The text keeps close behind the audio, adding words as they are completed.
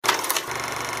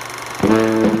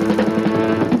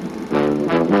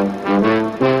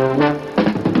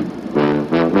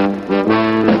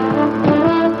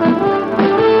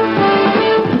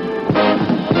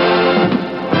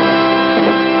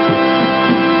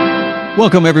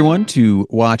Welcome, everyone, to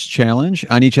Watch Challenge.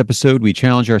 On each episode, we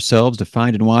challenge ourselves to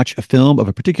find and watch a film of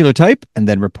a particular type and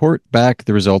then report back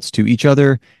the results to each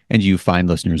other and you fine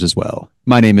listeners as well.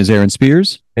 My name is Aaron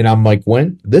Spears. And I'm Mike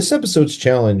Wendt. This episode's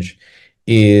challenge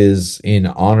is in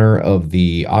honor of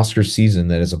the Oscar season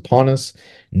that is upon us.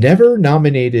 Never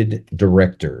nominated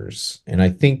directors. And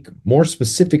I think more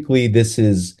specifically, this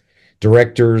is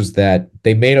directors that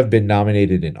they may have been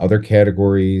nominated in other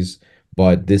categories,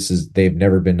 but they've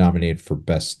never been nominated for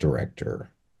Best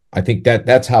Director. I think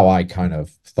that's how I kind of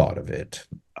thought of it.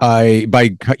 I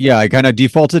kind of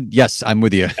defaulted. Yes, I'm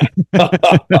with you. But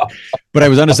I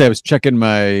was honestly, I was checking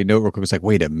my note real quick. I was like,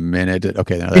 wait a minute.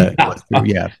 Okay, now that was true.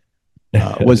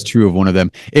 Yeah, was true of one of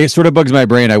them. It sort of bugs my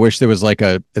brain. I wish there was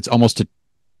it's almost a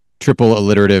triple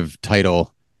alliterative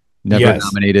title. Never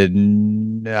nominated.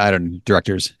 I don't know,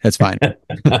 directors. That's fine.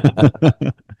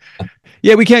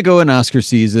 Yeah, we can't go an Oscar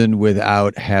season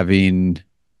without having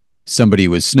somebody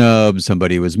was snubbed,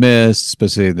 somebody was missed,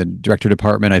 especially the director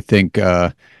department. I think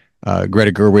Greta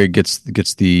Gerwig gets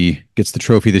the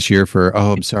trophy this year for,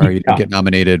 oh, I'm sorry, you didn't get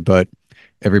nominated, but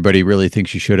everybody really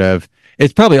thinks you should have.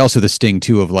 It's probably also the sting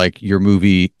too of like your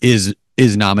movie is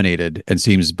nominated and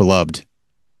seems beloved,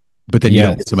 but then you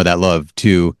don't get some of that love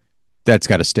too. That's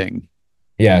got a sting.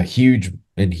 Yeah, huge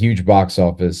box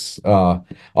office.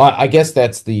 I guess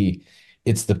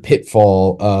it's the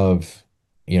pitfall of,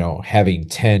 having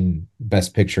 10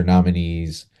 Best Picture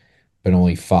nominees, but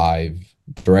only 5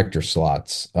 director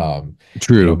slots.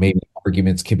 True. Maybe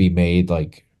arguments can be made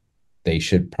like they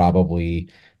should probably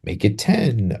make it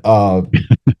 10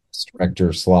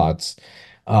 director slots.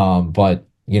 But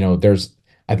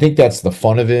I think that's the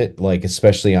fun of it, like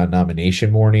especially on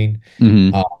nomination morning,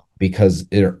 because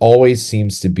it always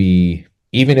seems to be,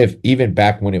 even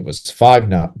back when it was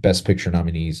 5 Best Picture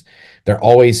nominees, there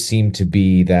always seemed to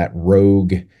be that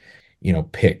rogue,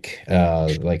 pick,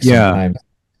 sometimes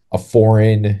a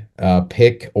foreign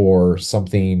pick or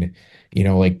something,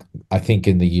 like I think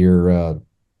in the year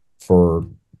for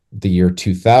the year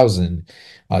 2000,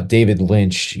 David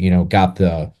Lynch, got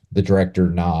the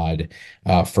director nod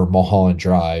for Mulholland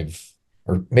Drive,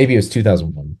 or maybe it was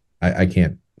 2001.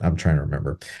 I'm trying to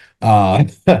remember.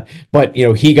 But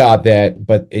he got that,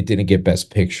 but it didn't get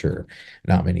Best Picture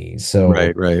nominees. So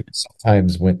right.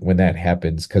 Sometimes when that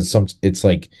happens, because it's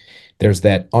like there's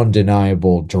that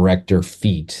undeniable director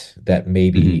feat that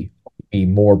maybe be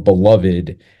more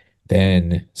beloved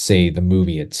than say the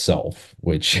movie itself,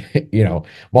 which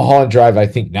Mulholland Drive, I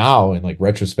think now in like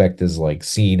retrospect is like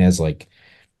seen as like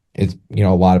it's a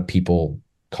lot of people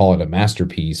call it a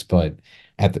masterpiece, but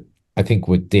I think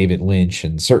with David Lynch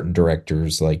and certain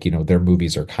directors, like, their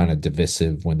movies are kind of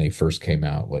divisive when they first came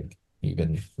out, like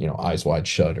even, Eyes Wide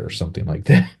Shut or something like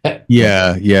that.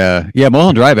 Yeah.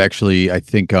 Mulholland Drive, actually, I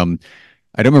think, I don't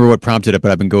remember what prompted it,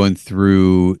 but I've been going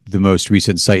through the most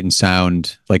recent Sight and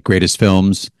Sound, like greatest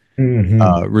films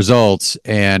results,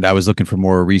 and I was looking for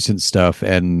more recent stuff.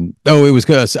 And it was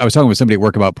because I was talking with somebody at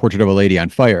work about Portrait of a Lady on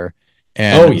Fire.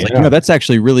 And I was like, that's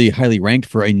actually really highly ranked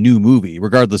for a new movie,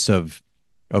 regardless of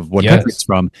what country it's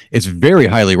from. It's very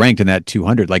highly ranked in that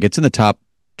 200. Like it's in the top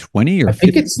 20 or I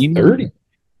think 15. It's 30.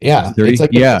 Yeah. 30? It's like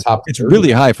yeah. Top it's 30.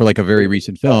 really high for like a very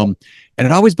recent film. And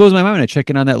it always blows my mind when I check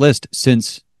in on that list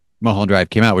since Mulholland Drive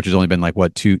came out, which has only been like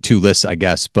two lists, I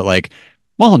guess. But like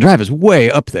Mulholland Drive is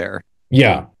way up there.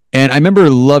 Yeah. And I remember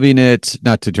loving it,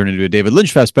 not to turn into a David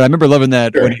Lynch fest, but I remember loving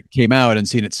that when it came out and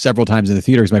seeing it several times in the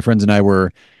theaters. My friends and I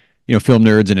were, film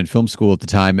nerds and in film school at the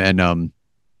time, and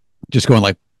just going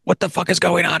like, what the fuck is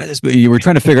going on in this movie? You were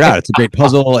trying to figure it out. It's a great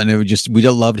puzzle, and we just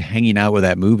loved hanging out with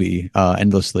that movie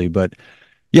endlessly. But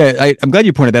yeah, I'm glad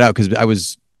you pointed that out, because I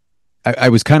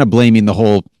was kind of blaming the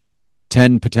whole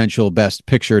 10 potential Best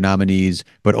Picture nominees,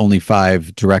 but only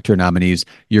 5 director nominees.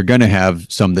 You're gonna have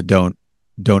some that don't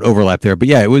overlap there. But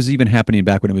yeah, it was even happening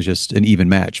back when it was just an even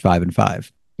match, 5 and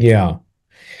 5. Yeah,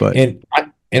 but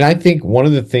I think one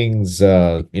of the things,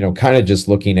 kind of just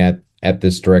looking at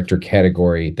this director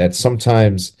category, that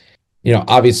sometimes,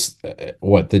 obviously,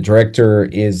 what the director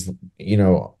is,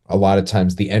 a lot of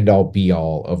times the end all be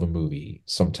all of a movie.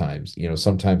 Sometimes,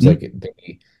 sometimes like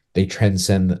they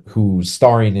transcend who's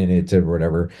starring in it or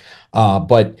whatever.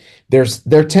 But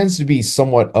there tends to be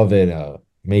somewhat of it,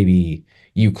 maybe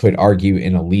you could argue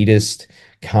an elitist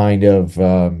kind of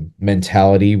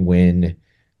mentality when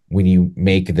you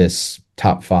make this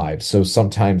top 5. So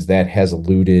sometimes that has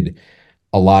eluded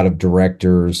a lot of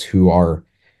directors who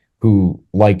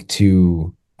like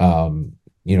to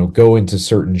go into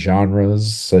certain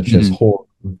genres such as horror,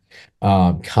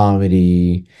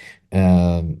 comedy,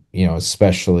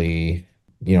 especially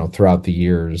throughout the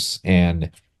years. And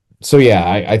so yeah,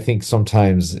 I think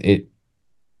sometimes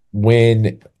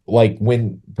when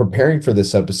preparing for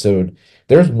this episode,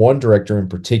 there's one director in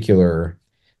particular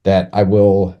that I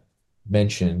will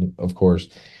mention, of course,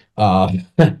 uh,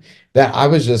 that I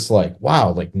was just like,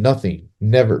 wow, like nothing,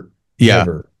 never, Yeah.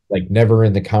 never, like never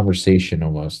in the conversation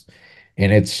almost.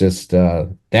 And it's just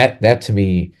that to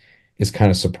me is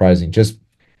kind of surprising.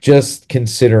 Just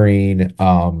considering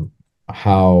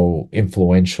how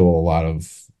influential a lot of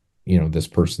this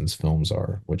person's films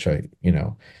are, which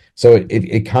so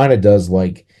it kind of does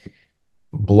like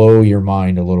blow your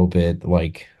mind a little bit,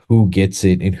 like who gets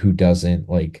it and who doesn't.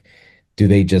 Like, do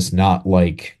they just not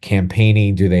like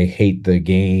campaigning? Do they hate the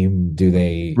game? Do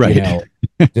they, Right.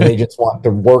 do they just want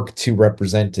the work to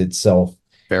represent itself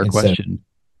Fair instead of, question.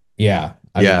 yeah,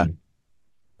 I Yeah. mean,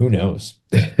 who knows?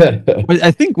 But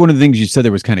I think one of the things you said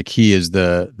there was kind of key is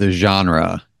the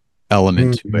genre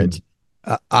element to it.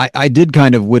 Mhm. I did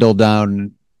kind of whittle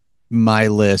down my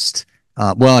list.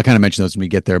 Well, I kind of mentioned those when we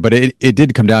get there, but it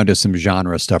did come down to some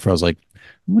genre stuff where I was like,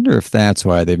 I wonder if that's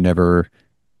why they've never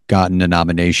gotten a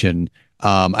nomination.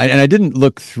 And I didn't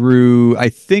look through. I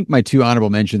think my two honorable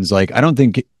mentions, like I don't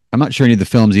think I'm not sure any of the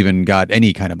films even got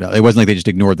any kind of. It wasn't like they just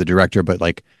ignored the director, but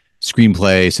like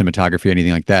screenplay, cinematography,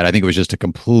 anything like that. I think it was just a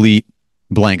complete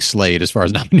blank slate as far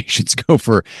as nominations go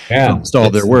for Yeah, almost all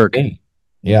of their that's the work. thing.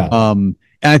 Yeah. And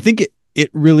I think it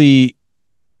really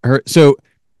hurt. So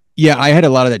yeah, I had a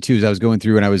lot of that too as I was going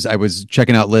through and I was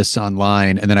checking out lists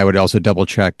online and then I would also double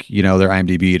check, their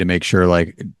IMDb to make sure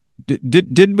like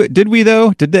did we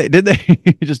though? Did they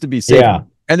just to be safe? Yeah.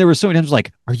 And there were so many times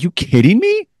like, are you kidding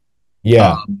me?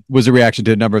 Yeah. Was a reaction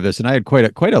to a number of this, and I had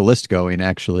quite a list going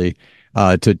actually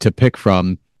to pick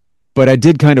from. But I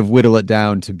did kind of whittle it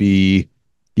down to be,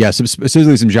 yeah,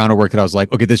 specifically some genre work that I was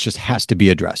like, okay, this just has to be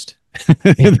addressed.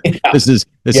 Yeah. This is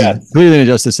Yes. clearly an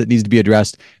injustice that needs to be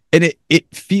addressed, and it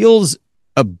feels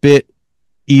a bit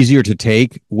easier to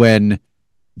take when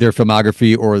their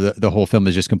filmography or the whole film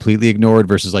is just completely ignored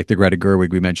versus like the Greta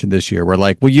Gerwig we mentioned this year, where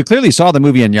like, well, you clearly saw the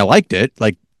movie and you liked it.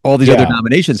 Like all these other Yeah.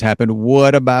 nominations happened.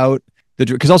 What about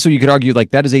because also you could argue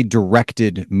like that is a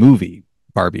directed movie.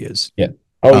 Barbie is. Yeah.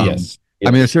 Oh, Um, yes. I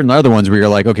mean, there's Yes. certain other ones where you're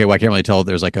like, okay, well, I can't really tell if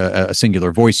there's like a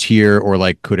singular voice here, or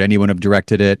like, could anyone have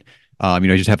directed it?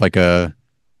 You just have like a,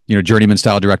 journeyman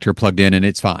style director plugged in and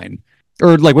it's fine.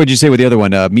 Or like, what did you say with the other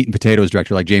one? Meat and Potatoes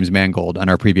director, like James Mangold on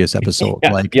our previous episode.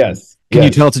 Yeah. Like, Yes. can you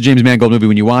Yes. tell it's a James Mangold movie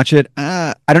when you watch it?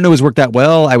 I don't know, it's worked that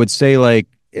well. I would say like,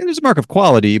 there's a mark of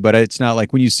quality, but it's not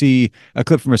like when you see a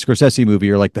clip from a Scorsese movie,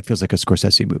 you're like, that feels like a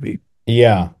Scorsese movie.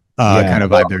 Yeah. Yeah. Kind of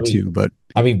Well, vibe there too. But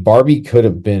I mean, Barbie could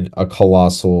have been a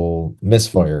colossal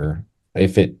misfire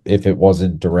if it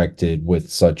wasn't directed with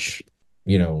such,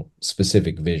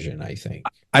 specific vision, I think.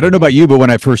 I don't know about you, but when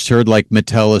I first heard like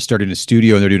Mattel is starting a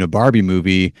studio and they're doing a Barbie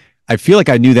movie, I feel like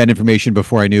I knew that information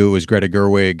before I knew it was Greta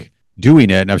Gerwig doing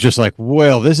it. And I was just like,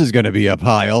 well, this is going to be a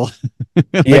pile.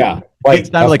 Like, Yeah. it Like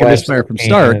sounded a like a flash misfire from in the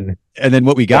start. pan. And then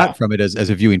what we got Yeah. from it as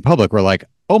a viewing public, we're like,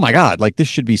 oh my God, like this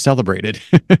should be celebrated.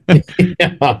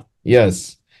 Yeah.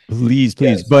 Yes. Please,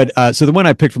 please. Yes. But so the one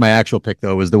I picked for my actual pick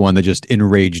though was the one that just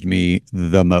enraged me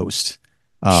the most.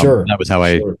 Sure. That was how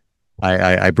Sure.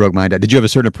 I broke mine down. Did you have a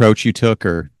certain approach you took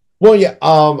or? Well, yeah,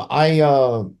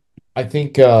 I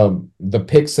think the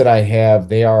picks that I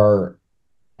have,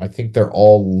 I think they're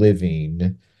all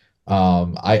living.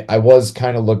 I was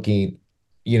kind of looking,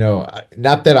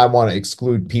 not that I want to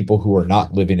exclude people who are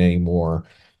not living anymore,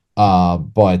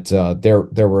 but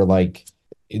there were like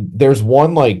there's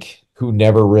one like who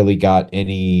never really got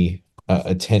any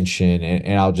attention,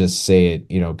 and I'll just say it,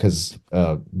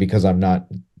 because I'm not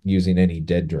using any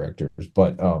dead directors,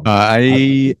 but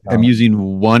I am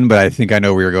using one, but I think I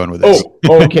know where you're going with this.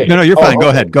 Okay. No, you're fine. Oh, Go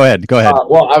okay. ahead. Go ahead. Go ahead.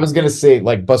 Well, I was gonna say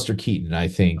like Buster Keaton, I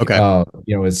think, Okay.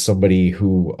 is somebody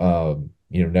who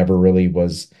never really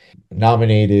was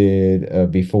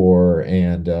nominated before,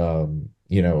 and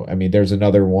I mean, there's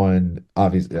another one,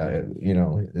 obviously,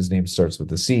 his name starts with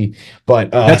the C,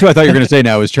 but That's what I thought you were going to say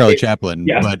now is Charlie Chaplin.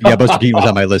 yeah, But yeah, Buster Keaton was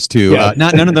on my list too. yes.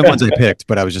 Not none of the ones I picked,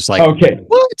 but I was just like, Okay,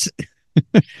 what?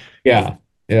 yeah,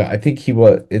 yeah, I think he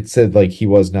was. It said like he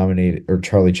was nominated, or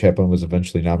Charlie Chaplin was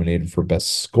eventually nominated for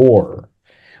best score,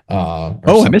 or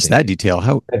Oh, I missed something. that detail.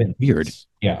 How weird.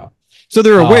 Yeah. So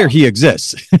they're aware Uh, he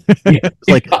exists. It's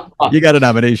like you got a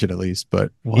nomination at least,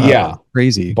 but wow, Yeah.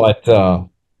 crazy. But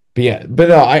yeah, but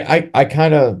no, I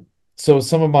kind of, so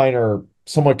some of mine are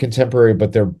somewhat contemporary,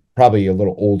 but they're probably a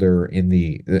little older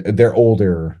they're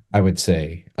older, I would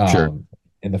say. Sure.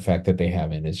 And the fact that they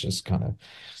haven't is just kind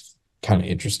of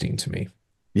interesting to me.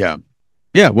 Yeah.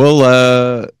 Yeah.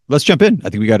 Well, let's jump in. I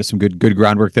think we got some good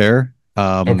groundwork there.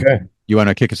 Okay. You want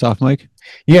to kick us off, Mike?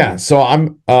 Yeah, so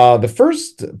I'm the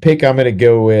first pick I'm gonna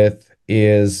go with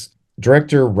is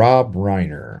director Rob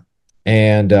Reiner.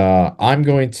 And I'm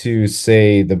going to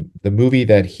say the movie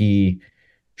that he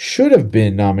should have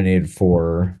been nominated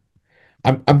for.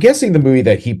 I'm guessing the movie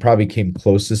that he probably came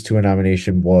closest to a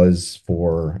nomination was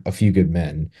for A Few Good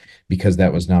Men, because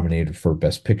that was nominated for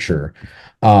Best Picture.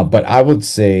 But I would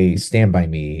say Stand By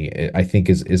Me, I think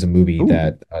is a movie Ooh.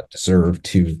 that deserved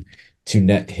to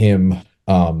net him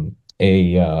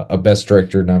a Best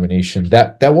Director nomination.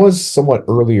 That was somewhat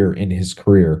earlier in his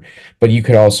career, but you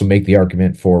could also make the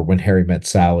argument for When Harry Met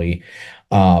Sally.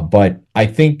 But I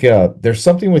think there's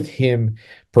something with him,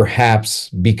 perhaps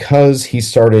because he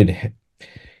started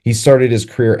his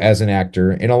career as an actor,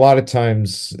 and a lot of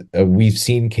times we've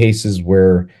seen cases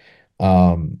where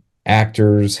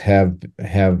actors have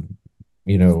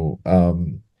you know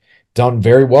done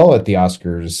very well at the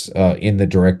Oscars in the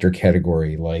director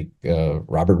category, like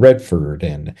Robert Redford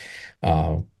and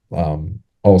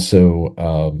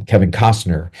also Kevin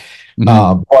Costner.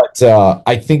 Mhm. But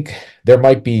I think there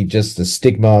might be just a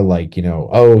stigma, like,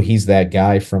 oh, he's that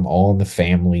guy from All in the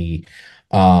Family.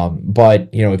 But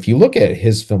if you look at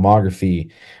his filmography,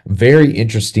 very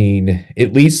interesting,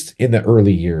 at least in the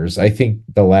early years. I think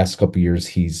the last couple of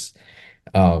years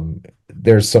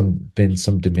there's been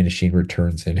some diminishing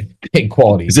returns in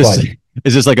quality, Is this but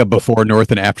is this like a before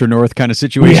North and after North kind of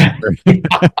situation?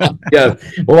 yeah, yeah.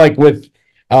 Well, like with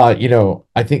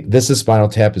I think This Is Spinal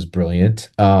Tap is brilliant.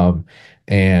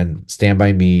 And Stand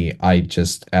By Me, I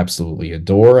just absolutely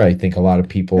adore. I think a lot of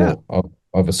Yeah. people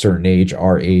of a certain age,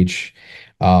 our age,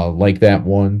 like that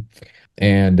one.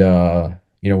 And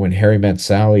When Harry Met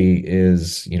Sally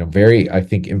is, very, I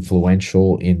think,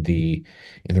 influential in the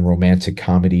romantic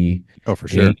comedy Oh, for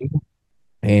sure. game.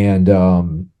 And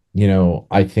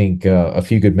I think A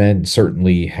Few Good Men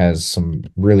certainly has some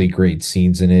really great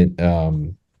scenes in it.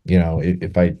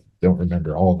 If I don't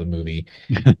remember all of the movie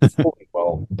fully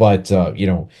well, but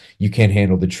You Can't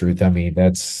Handle the Truth. I mean,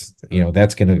 that's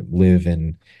gonna live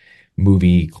in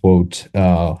movie quote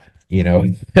lore Yeah.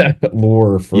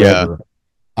 forever.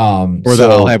 Or the I'll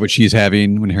So have what she's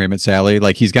having when Harry met Sally.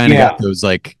 Like he's kind of got yeah, those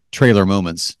like trailer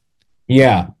moments.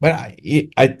 yeah, but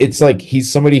it's like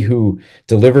he's somebody who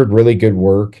delivered really good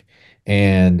work,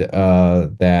 and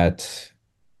that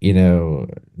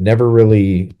never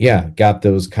really, yeah, got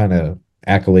those kind of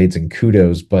accolades and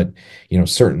kudos. But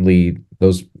certainly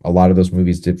a lot of those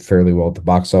movies did fairly well at the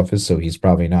box office, so he's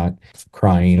probably not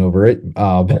crying over it.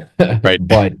 Right.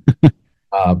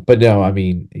 But no, I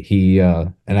mean,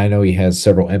 and I know he has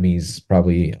several Emmys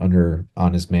probably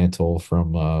on his mantle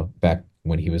from back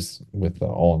when he was with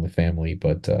All in the Family.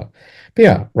 But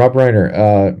yeah, Rob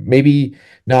Reiner, maybe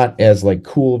not as like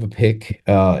cool of a pick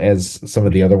as some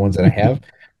of the other ones that I have,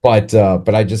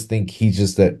 but I just think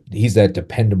he's that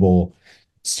dependable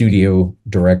studio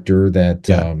director that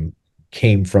Yeah.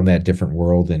 came from that different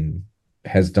world and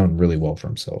has done really well for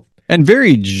himself. And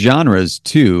varied genres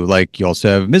too. Like you also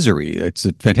have Misery. It's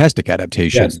a fantastic Yes,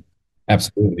 adaptation.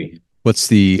 absolutely. What's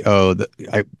the oh the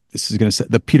I this is gonna say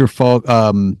the Peter Falk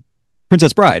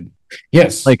Princess Bride.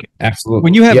 Yes, Like when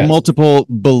absolutely. you have Yes. multiple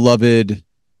beloved,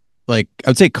 like I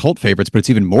would say cult favorites, but it's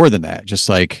even more than that. Just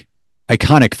like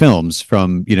iconic films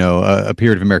from, a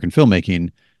period of American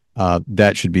filmmaking,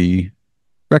 that should be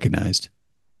recognized.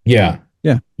 Yeah.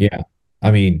 Yeah. Yeah. I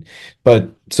mean,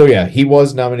 but so yeah, he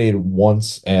was nominated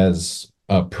once as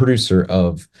a producer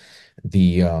of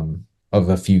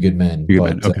A Few Good Men, Good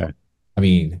man. but Okay. I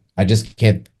mean, I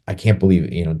can't believe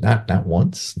it, not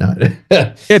once, not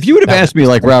If you would have not asked me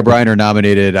like Rob Reiner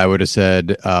nominated, I would have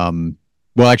said,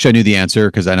 well, actually, I knew the answer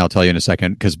because and I'll tell you in a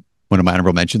second because one of my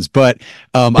honorable mentions, but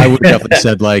I would have definitely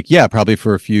said like, yeah, probably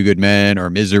for A Few Good Men or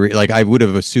Misery. Like I would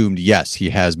have assumed, yes, he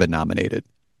has been nominated.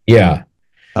 Yeah.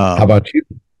 How Um, about you?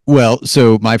 well,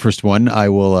 so my first one, I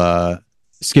will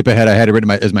skip ahead. I had it written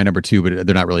as my number two, but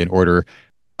they're not really in order.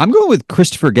 I'm going with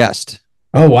Christopher Guest.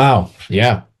 Oh wow.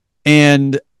 Yeah.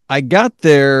 And I got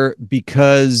there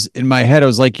because in my head, I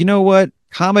was like, you know what?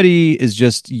 Comedy is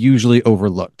just usually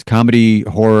overlooked. Comedy,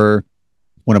 horror,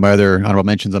 one of my other honorable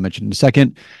mentions I'll mention in a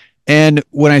second. And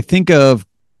when I think of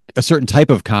a certain type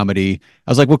of comedy,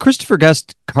 I was like, well, Christopher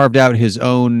Guest carved out his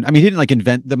own. I mean, he didn't like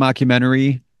invent the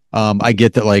mockumentary. I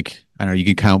get that, like, I don't know, you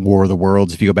can count War of the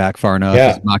Worlds if you go back far enough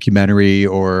as Yeah. a mockumentary,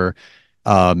 or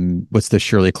what's the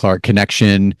Shirley Clark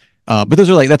Connection. But those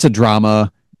are like, that's a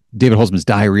drama. David Holzman's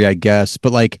Diary, I guess.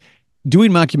 But like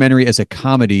doing mockumentary as a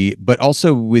comedy, but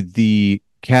also with the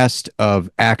cast of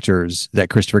actors that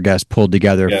Christopher Guest pulled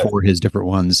together Yeah. for his different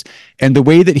ones, and the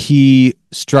way that he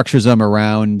structures them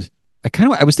around,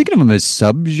 I was thinking of them as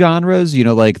subgenres,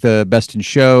 like the Best in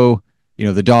Show,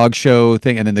 the dog show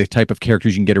thing, and then the type of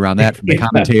characters you can get around that, from the Yeah.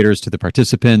 commentators to the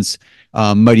participants.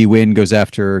 Mighty Wind goes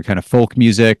after kind of folk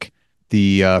music.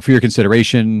 The For Your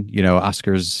Consideration,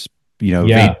 Oscars, vain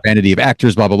Yeah. vanity of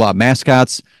actors, blah blah blah.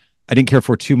 Mascots, I didn't care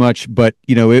for too much, but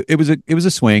it was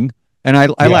a swing, and I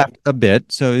Yeah. laughed a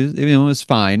bit, so it was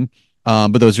fine.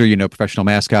 But those are professional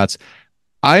mascots.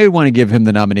 I want to give him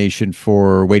the nomination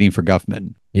for Waiting for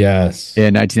Guffman Yes.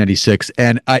 in 1996,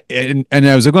 and I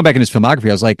was going back in his filmography.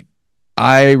 I was like,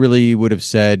 I really would have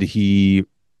said he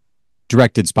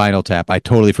directed Spinal Tap. I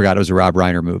totally forgot it was a Rob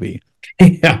Reiner movie.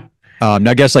 Yeah.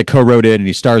 I guess like co-wrote it and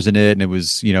he stars in it, and it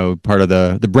was part of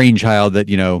the brainchild that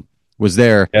was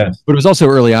there. Yes. But it was also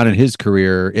early on in his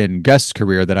career, in Guest's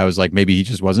career, that I was like, maybe he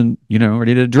just wasn't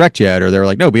ready to direct yet, or they were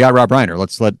like, no, we got Rob Reiner.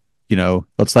 Let's let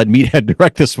Meathead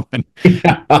direct this one.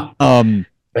 Yeah. Um,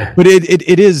 but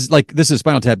it is like, this is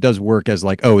Spinal Tap does work as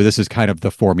like, oh, this is kind of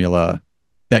the formula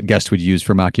that Guest would use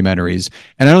for mockumentaries,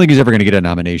 and I don't think he's ever going to get a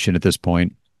nomination at this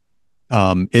point.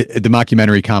 The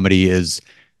mockumentary comedy is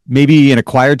maybe an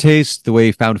acquired taste, the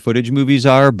way found footage movies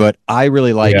are, but I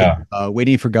really like it. Yeah.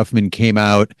 Waiting for Guffman came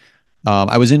out.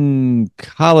 I was in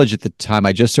college at the time.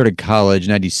 I just started college,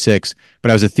 96,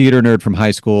 but I was a theater nerd from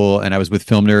high school, and I was with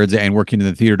film nerds and working in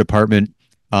the theater department,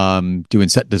 doing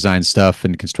set design stuff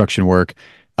and construction work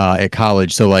at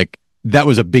college. So, like, that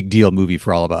was a big deal movie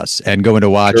for all of us. And going to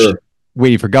watch Sure.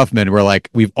 Waiting for Guffman, we're like,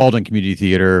 we've all done community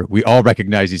theater. We all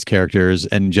recognize these characters,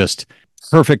 and just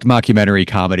perfect mockumentary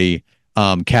comedy,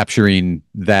 capturing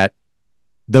that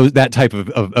type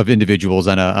of individuals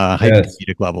on a hyper Yes.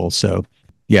 comedic level. So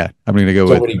yeah, I'm gonna go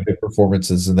So with many good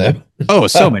performances in that. oh,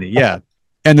 so many, yeah.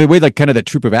 And the way like kind of the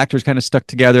troupe of actors kind of stuck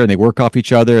together and they work off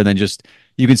each other, and then just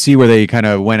you can see where they kind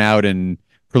of went out and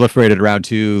proliferated around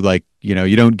too. Like, you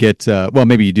don't get well,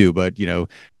 maybe you do, but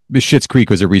Schitt's Creek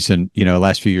was a recent,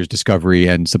 last few years discovery,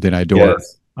 and something I adore.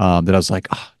 Yes. That I was like,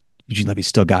 oh, Eugene Levy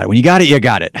still got it. When you got it, you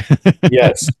got it.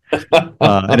 Yes.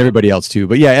 And everybody else too.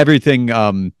 But yeah, everything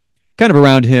kind of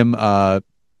around him.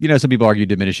 Some people argue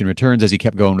diminishing returns as he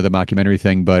kept going with the mockumentary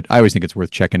thing, but I always think it's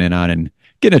worth checking in on and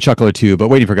getting a chuckle or two. But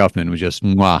Waiting for Guffman was just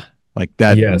mwah, like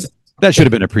that. Yes. That should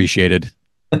have been appreciated.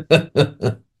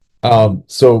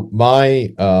 So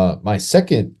my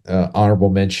second honorable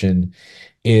mention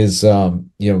is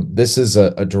this is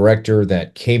a director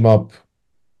that came up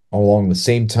along the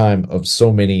same time of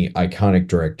so many iconic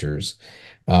directors.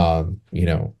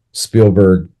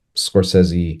 Spielberg,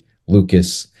 Scorsese,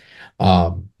 Lucas.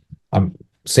 I'm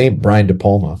saying Brian De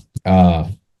Palma.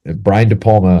 Brian De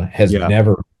Palma has Yeah.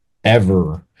 never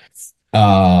ever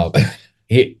uh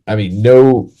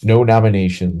no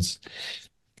nominations.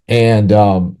 And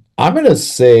I'm gonna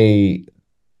say,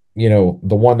 the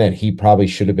one that he probably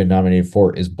should have been nominated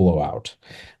for is Blowout.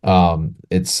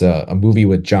 It's a movie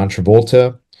with John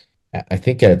Travolta. I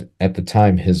think at the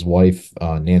time his wife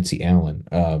Nancy Allen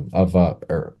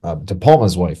De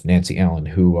Palma's wife Nancy Allen,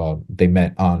 who they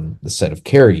met on the set of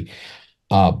Carrie.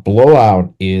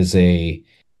 Blowout is a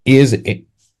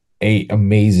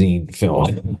amazing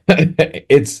film.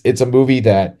 It's a movie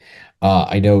that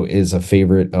I know is a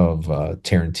favorite of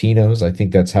Tarantino's. I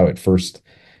think that's how it first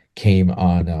came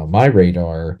on my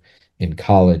radar in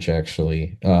college,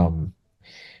 actually.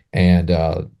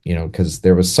 Because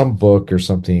there was some book or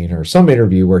something or some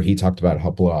interview where he talked about how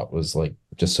Blowout was like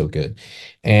just so good,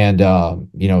 and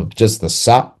just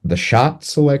the shot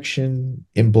selection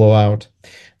in Blowout,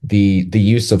 the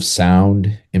use of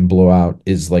sound in Blowout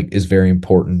is very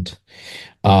important.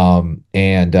 And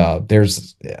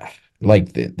there's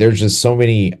just so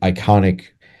many iconic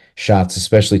shots,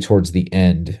 especially towards the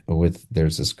end.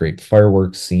 There's this great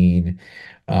fireworks scene.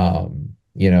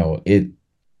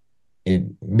 It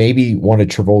may be one of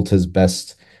Travolta's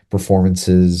best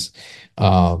performances.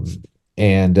 Um,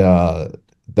 and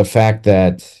The fact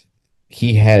that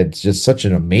he had just such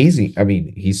an amazing, I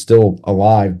mean, he's still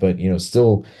alive, but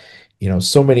still,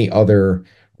 so many other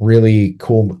really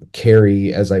cool.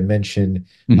 Carrie, as I mentioned,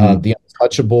 Mhm. The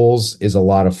Untouchables is a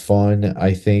lot of fun,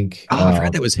 I think. Oh, I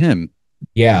forgot that was him.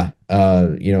 Yeah,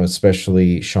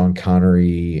 especially Sean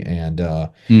Connery, and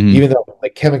Mhm. even though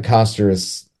like Kevin Costner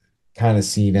is kind of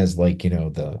seen as like,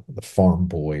 the farm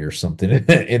boy or something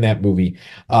in that movie.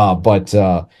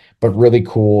 But really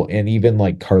cool. And even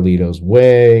like Carlito's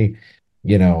Way,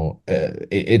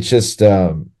 it's just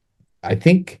I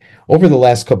think over the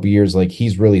last couple of years, like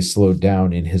he's really slowed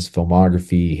down in his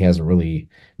filmography. He hasn't really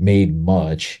made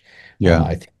much. Yeah.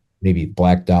 I think maybe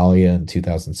Black Dahlia in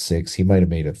 2006. He might have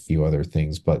made a few other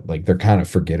things, but like they're kind of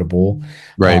forgettable.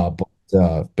 Right.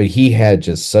 But he had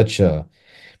just such a,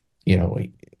 you know,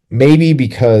 maybe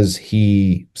because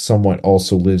he somewhat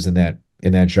also lives in that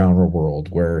genre world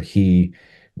where he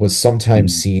was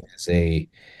sometimes Mhm. seen as a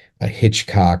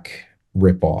Hitchcock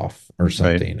ripoff or Right.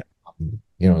 something.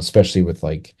 Especially with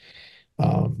like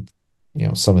um,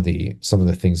 some of the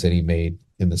things that he made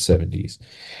in the 70s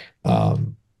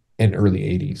um and early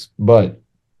 80s. But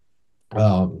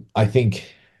I think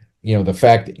the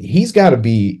fact that he's got to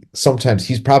be sometimes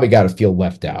he's probably got to feel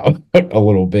left out a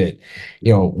little bit,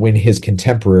 when his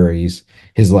contemporaries,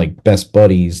 his like best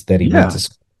buddies that he went Yeah. to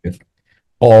school with,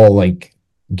 all like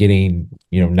getting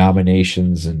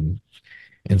nominations and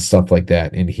stuff like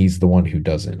that, and he's the one who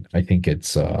doesn't. I think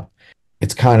it's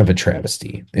kind of a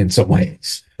travesty in some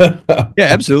ways. Yeah,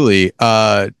 absolutely.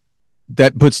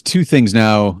 That puts two things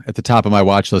now at the top of my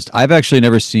watch list. I've actually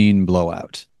never seen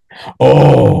Blowout.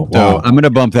 Oh, So wow. I'm going to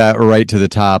bump that right to the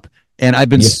top. And I've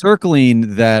been Yeah.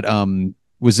 circling that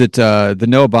was it the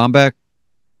Noah Baumbach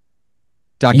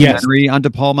Yes. documentary on De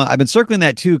Palma? I've been circling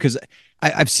that too because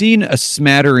I've seen a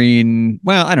smattering,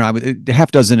 well, I don't know, a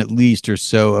half dozen at least or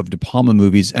so of De Palma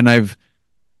movies, and I've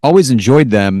always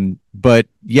enjoyed them. But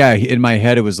yeah, in my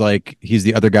head, it was like he's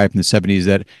the other guy from the 70s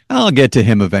that I'll get to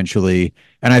him eventually.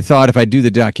 And I thought if I do the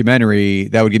documentary,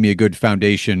 that would give me a good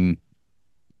foundation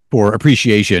for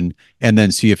appreciation and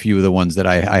then see a few of the ones that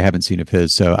I haven't seen of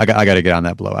his. So I got to get on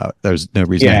that Blowout. There's no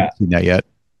reason I Yeah. haven't seen that yet.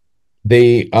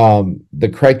 The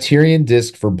Criterion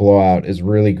disc for Blowout is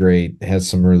really great. It has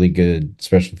some really good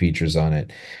special features on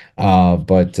it.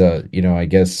 But I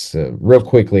guess real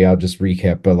quickly I'll just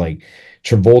recap. But like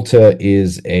Travolta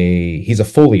he's a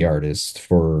Foley artist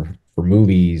for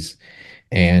movies,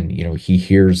 and he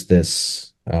hears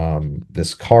this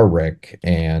car wreck,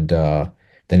 and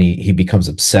then he becomes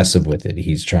obsessive with it.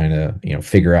 He's trying to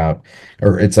figure out,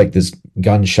 or it's like this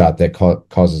gunshot that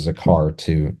causes a car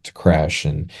to crash.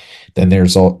 And then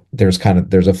there's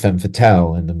a femme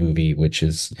fatale in the movie, which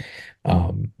is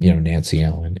Nancy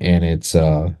Allen. And it's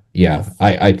yeah,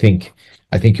 I think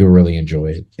you'll really enjoy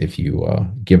it if you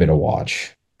give it a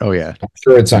watch. Oh yeah. I'm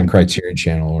sure it's on Criterion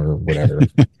Channel or whatever.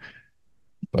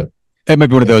 But It might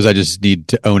be one of those I just need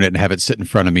to own it and have it sit in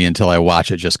front of me until I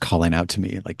watch it, just calling out to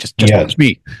me, like just yeah, watch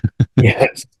me.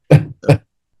 yes.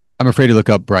 I'm afraid to look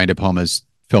up Brian De Palma's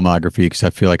filmography because I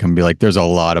feel like I'm gonna be like, there's a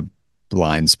lot of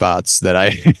blind spots that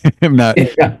I am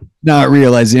Yeah. not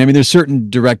realizing. I mean, there's certain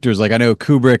directors like I know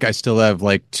Kubrick. I still have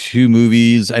like two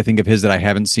movies I think of his that I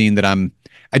haven't seen that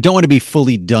I don't want to be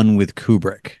fully done with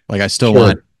Kubrick. Like I still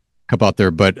want Sure. a couple out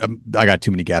there, but I got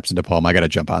too many gaps in De Palma. I got to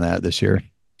jump on that this year.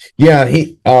 Yeah,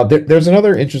 there's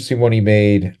another interesting one he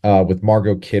made with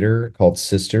Margot Kidder called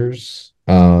Sisters.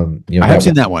 I have That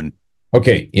seen one. that one.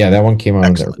 Okay, yeah, that one came out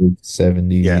in the Excellent. early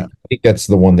 70s. Yeah. I think that's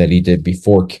the one that he did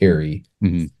before Carrie.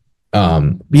 Mhm.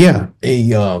 Yeah,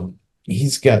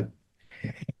 he's got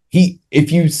he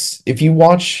if you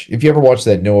ever watch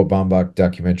that Noah Baumbach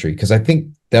documentary, because I think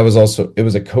it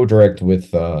was a co-direct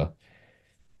with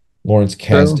Lawrence So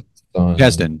Kasdan's son.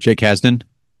 Kasdan, Jake Kasdan,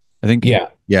 I think. Yeah,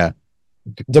 Yeah.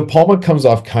 De Palma comes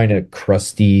off kind of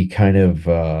crusty, kind of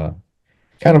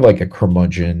like a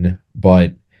curmudgeon,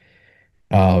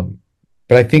 um,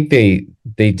 but I think they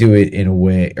do it in a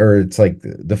way, or it's like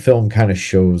the film kind of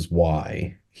shows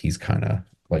why he's kind of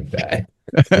like that.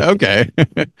 Okay.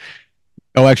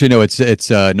 Oh, actually, no. It's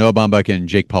Noah Baumbach and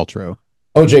Jake Paltrow.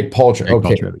 Oh, Jake Paltrow. Jake Okay,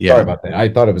 Paltrow. sorry Yeah, about that. I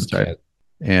thought it was that's right. Cat.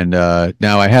 And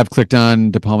now I have clicked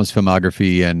on De Palma's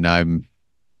filmography, and I'm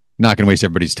not going to waste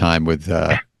everybody's time with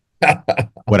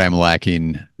what I'm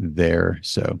lacking there.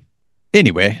 So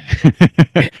anyway,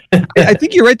 I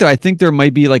think you're right though. I think there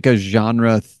might be like a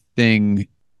genre thing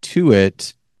to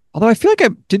it. Although I feel like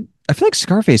I feel like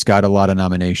Scarface got a lot of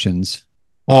nominations.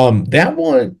 That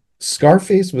one,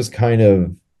 Scarface was kind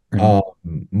of Or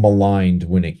maligned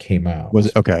when it came was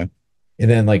out, it okay? and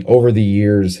then like over the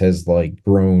years has like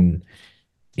grown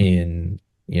in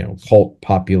cult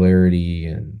popularity,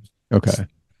 and Okay.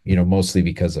 mostly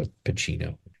because of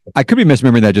Pacino. I could be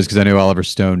misremembering that just because I know Oliver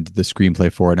Stone did the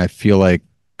screenplay for it, and I feel like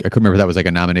I couldn't remember if that was like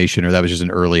a nomination or that was just an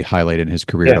early highlight in his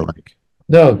career to Yeah. like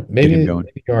No, get him maybe going.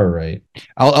 maybe you are right.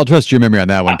 I'll trust your memory on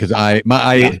that one because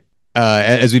Yeah.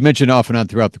 as we mentioned off and on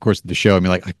throughout the course of the show, I mean,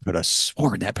 like I could have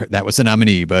sworn that was the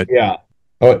nominee, but Yeah.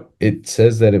 Oh, it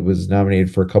says that it was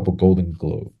nominated for a couple Golden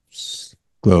Globes.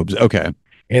 Globes. Okay.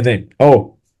 And then,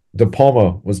 De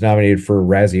Palma was nominated for a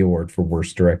Razzie Award for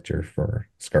Worst Director for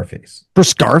Scarface. For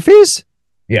Scarface?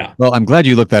 Yeah. Well, I'm glad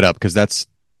you looked that up because that's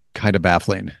kind of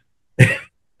baffling.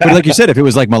 But like you said, if it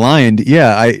was like maligned,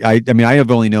 yeah, I mean, I have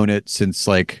only known it since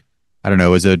like, I don't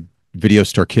know, as a video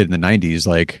store kid in the 90s,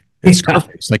 like it's Yeah.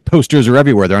 Scarface. Like posters are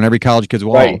everywhere. They're on every college kid's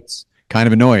wall. Right. It's kind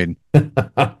of annoying. So,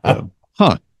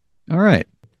 huh. All right.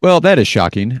 Well, that is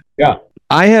shocking. Yeah.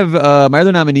 I have my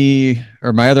other nominee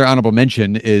or my other honorable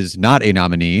mention is not a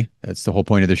nominee. That's the whole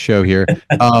point of the show here.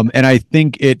 And I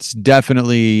think it's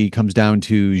definitely comes down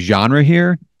to genre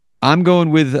here. I'm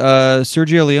going with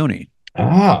Sergio Leone.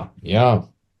 Yeah.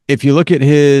 If you look at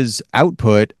his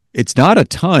output, it's not a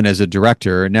ton as a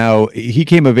director. Now, he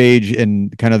came of age in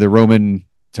kind of the Roman,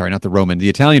 sorry, not the Roman, the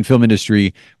Italian film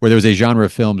industry, where there was a genre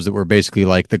of films that were basically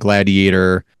like The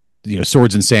Gladiator,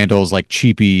 swords and sandals, like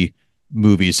cheapy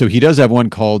movies. So he does have one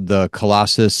called The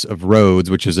Colossus of Rhodes,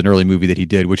 which is an early movie that he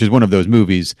did, which is one of those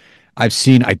movies I've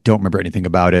seen. I don't remember anything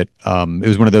about it. It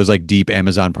was one of those like deep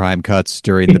Amazon Prime cuts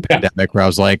during the pandemic where I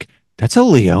was like, that's a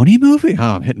Leone movie?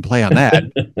 Oh, I'm hitting play on that.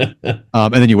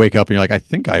 And then you wake up and you're like, I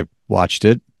think I watched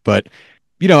it. But,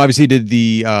 obviously he did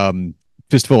the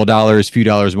Fistful of Dollars, Few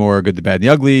Dollars More, Good, the Bad, and the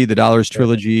Ugly, the Dollars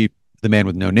trilogy, The Man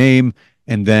with No Name,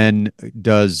 and then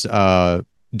does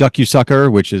Duck You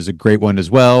Sucker, which is a great one as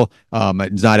well.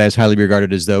 It's not as highly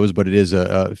regarded as those, but it is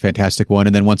a fantastic one.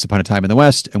 And then Once Upon a Time in the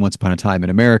West and Once Upon a Time in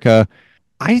America.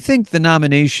 I think the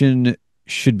nomination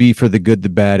should be for The Good, the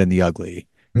Bad, and the Ugly.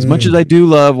 As much as I do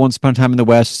love Once Upon a Time in the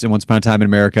West and Once Upon a Time in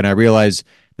America, and I realize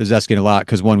this is asking a lot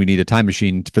because one, we need a time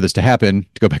machine for this to happen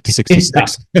to go back to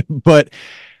 66. But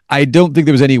I don't think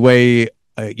there was any way,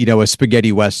 a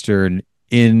spaghetti Western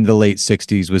in the late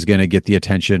 60s was going to get the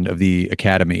attention of the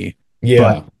Academy. Yeah.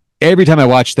 But every time I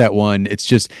watched that one, it's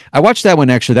just, I watched that one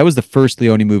actually. That was the first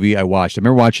Leone movie I watched. I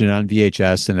remember watching it on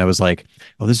VHS and I was like,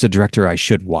 oh, this is a director I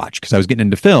should watch because I was getting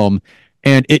into film.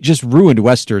 And it just ruined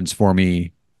Westerns for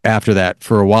me after that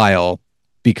for a while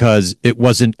because it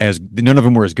wasn't none of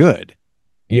them were as good.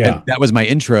 Yeah. And that was my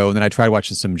intro. And then I tried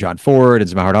watching some John Ford and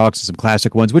some Howard Hawks and some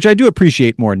classic ones, which I do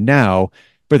appreciate more now.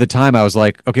 But at the time I was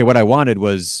like, okay, what I wanted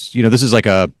was, this is like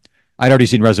I'd already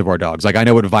seen Reservoir Dogs. Like I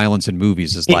know what violence in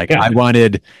movies is like. I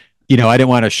wanted, I didn't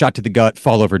want a shot to the gut,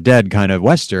 fall over dead kind of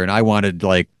Western. I wanted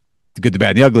like The Good, the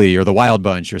Bad, and the Ugly or The Wild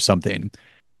Bunch or something.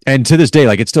 And to this day,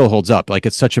 like it still holds up. Like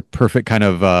it's such a perfect kind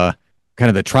of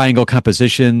the triangle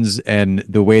compositions and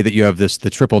the way that you have the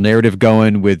triple narrative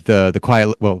going with the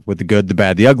with the good, the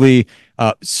bad, the ugly.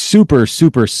 Super,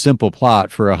 super simple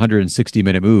plot for a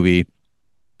 160-minute movie.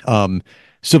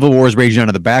 Civil War is raging on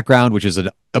in the background, which is an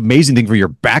amazing thing for your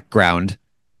background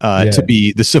to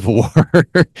be the Civil War.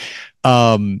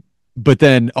 But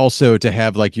then also to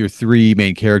have like your three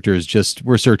main characters just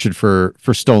we're searching for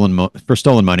stolen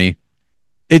money.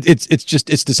 It's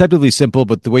deceptively simple,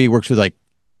 but the way he works with like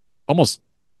almost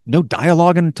no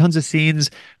dialogue in tons of scenes.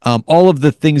 All of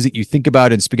the things that you think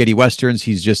about in spaghetti westerns,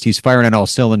 he's firing on all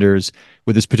cylinders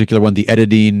with this particular one. The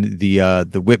editing,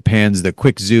 the whip pans, the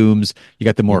quick zooms. You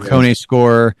got the Morricone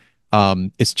score.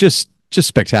 It's just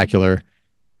spectacular.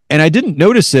 And I didn't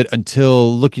notice it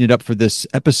until looking it up for this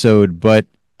episode, but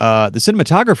the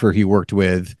cinematographer he worked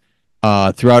with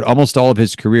throughout almost all of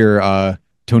his career,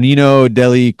 Tonino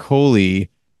Deli Colli,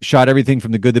 shot everything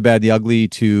from The Good, the Bad, the Ugly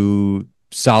to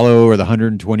Salo or the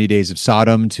 120 Days of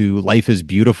Sodom to Life is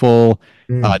Beautiful,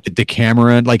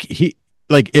 Decameron. Like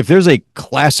if there's a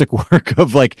classic work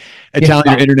of like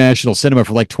Italian or international cinema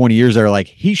for like 20 years, that are like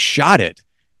he shot it,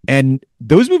 and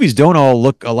those movies don't all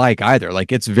look alike either.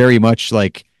 Like it's very much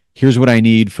like here's what I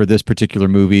need for this particular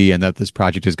movie, and that this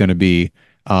project is going to be.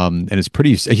 And it's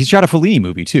pretty. He shot a Fellini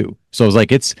movie too, so I was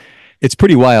like, it's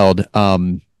pretty wild.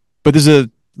 But this is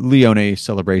a Leone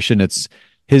celebration. It's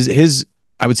his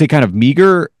I would say kind of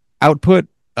meager output.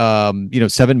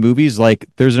 7 movies. Like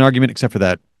there's an argument, except for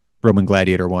that Roman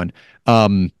Gladiator one.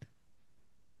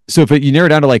 So if you narrow it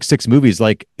down to like 6 movies,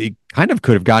 like it kind of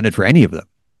could have gotten it for any of them.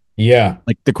 Yeah.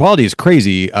 Like the quality is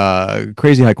crazy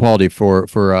high quality for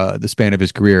the span of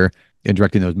his career in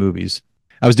directing those movies.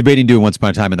 I was debating doing Once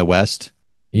Upon a Time in the West.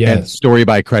 Yeah. And story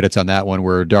by credits on that one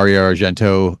were Dario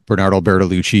Argento, Bernardo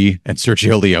Bertolucci, and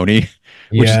Sergio Leone,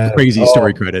 which is a crazy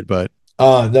story credit, but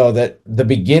no, that the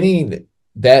beginning,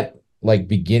 that like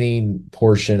beginning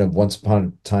portion of Once Upon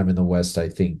a Time in the West, I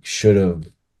think should have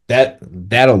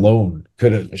that alone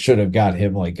should have got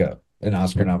him like an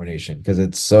Oscar nomination, because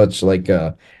it's such like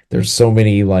there's so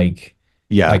many like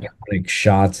iconic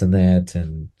shots in that,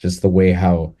 and just the way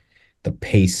how the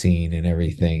pacing and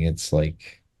everything, it's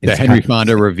like the Henry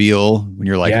Fonda reveal when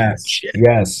you're like,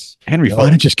 yes, Henry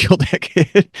Fonda just killed that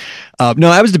kid. No,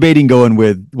 I was debating going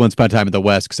with Once Upon a Time in the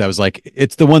West because I was like,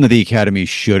 it's the one that the Academy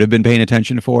should have been paying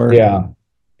attention for. Yeah.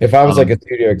 If I was like a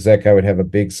studio exec, I would have a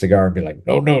big cigar and be like,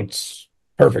 no notes.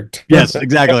 Perfect. Yes,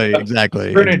 exactly.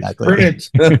 Print it.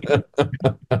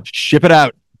 Ship it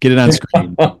out. Get it on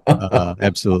screen.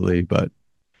 Absolutely. But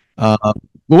well,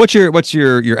 what's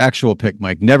your actual pick,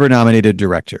 Mike? Never nominated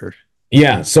director.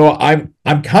 Yeah, so I'm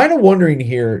kind of wondering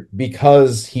here,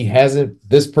 because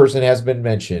this person has been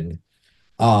mentioned.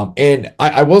 And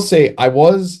I will say I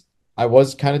was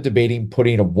kind of debating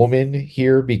putting a woman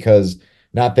here because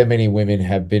not that many women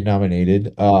have been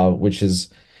nominated, which is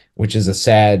a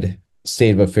sad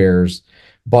state of affairs.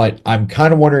 But I'm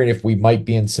kind of wondering if we might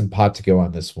be in simpatico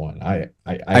on this one. I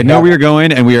I know have where you're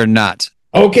going, and we are not.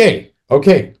 okay. I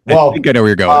think Well, I know where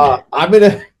you're going. I'm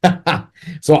gonna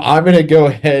so I'm gonna go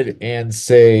ahead and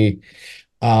say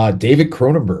David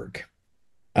Cronenberg.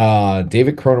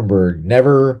 David Cronenberg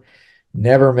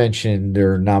never mentioned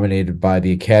or nominated by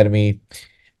the Academy.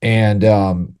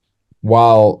 And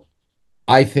while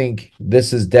I think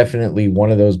this is definitely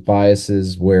one of those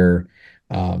biases where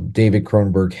David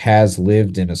Cronenberg has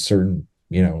lived in a certain,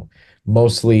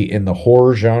 mostly in the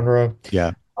horror genre,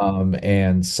 Yeah.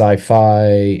 and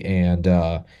sci-fi, and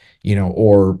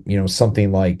or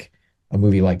something like a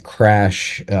movie like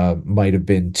Crash might have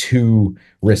been too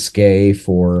risque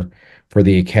for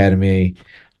the Academy.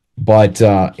 But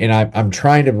and I'm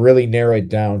trying to really narrow it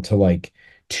down to like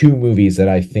two movies that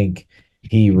I think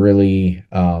he really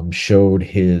showed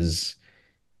his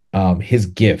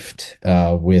gift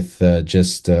with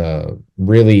just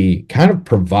really kind of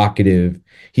provocative.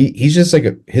 He's just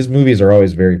like his movies are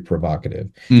always very provocative.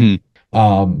 Mhm.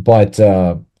 But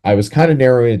I was kind of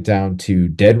narrowing it down to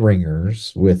Dead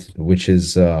Ringers, which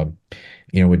is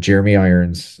with Jeremy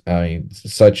Irons. I mean,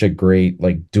 such a great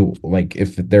like dual, like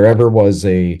if there ever was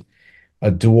a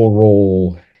dual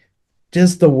role,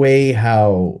 just the way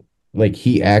how like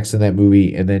he acts in that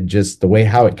movie, and then just the way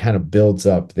how it kind of builds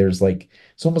up. There's like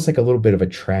it's almost like a little bit of a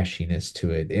trashiness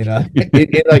to it in a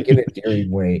in like an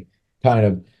endearing way, kind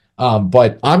of.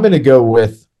 But I'm gonna go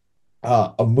with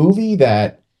a movie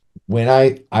that when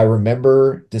I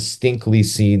remember distinctly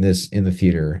seeing this in the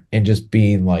theater and just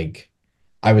being like,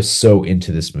 I was so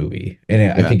into this movie, and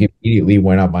I Yeah. think it immediately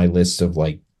went on my list of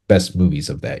like best movies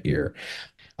of that year.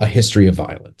 A History of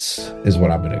Violence is what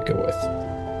I'm going to go with.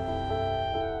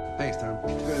 Thanks, Tom.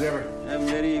 Good as ever. Have a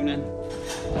good evening.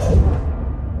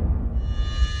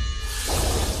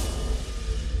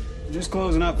 Just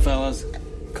closing up, fellas.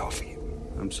 Coffee.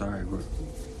 I'm sorry,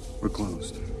 we're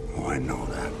closed. Oh, I know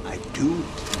that. I do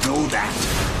know that.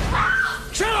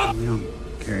 Shut up! We don't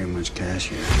carry much cash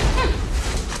here.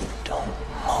 Don't move.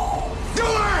 Do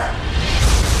it!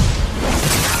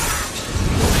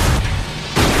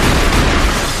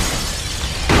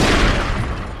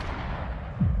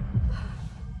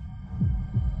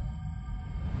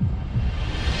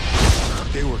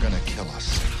 They were gonna kill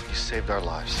us. You saved our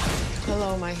lives.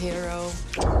 Hello, my hero.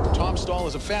 Tom Stahl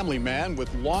is a family man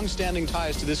with long-standing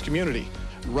ties to this community.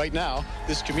 Right now,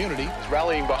 this community is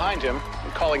rallying behind him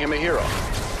and calling him a hero.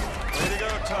 Way to go,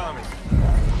 Tommy.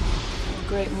 Oh,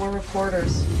 great, more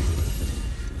reporters.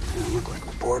 You look like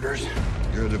reporters.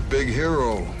 You're the big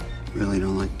hero. Really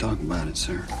don't like to talk about it,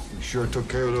 sir. You sure took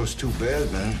care of those two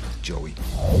bad men, Joey.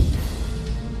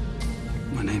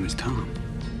 My name is Tom.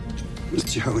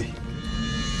 It's Joey.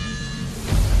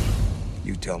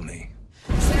 You tell me.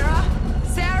 Sarah?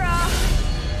 Sarah!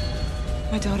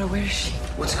 My daughter, where is she?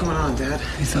 What's going on, Dad?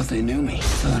 They thought they knew me.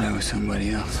 Thought I was somebody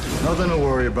else. Nothing to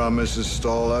worry about, Mrs.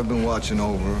 Stahl. I've been watching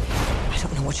over her. I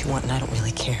don't know what you want, and I don't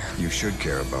really care. You should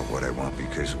care about what I want,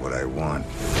 because what I want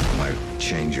might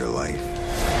change your life.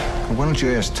 Why don't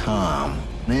you ask Tom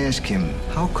and ask him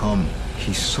how come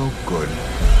he's so good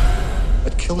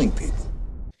at killing people?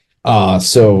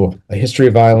 So A History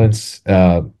of Violence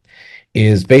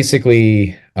is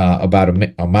basically about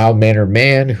a mild-mannered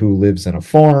man who lives in a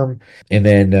farm, and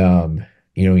then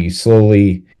you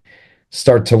slowly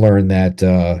start to learn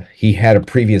that he had a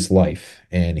previous life,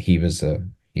 and he was a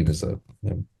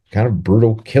kind of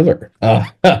brutal killer.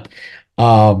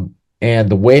 And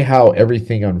the way how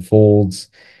everything unfolds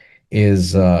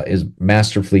is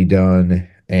masterfully done,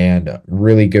 and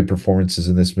really good performances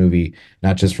in this movie,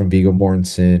 not just from Viggo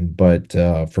Mortensen, but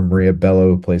from Maria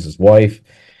Bello, who plays his wife.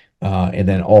 And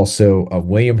then also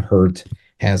William Hurt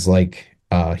has like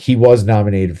he was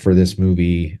nominated for this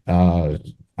movie. I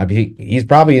mean, he's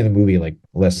probably in the movie like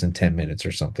less than 10 minutes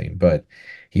or something, but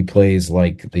he plays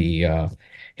like the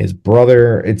his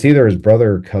brother. It's either his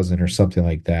brother or cousin or something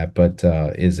like that, but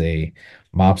is a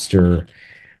mobster.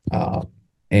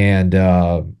 And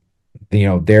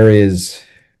there is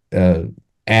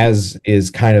as is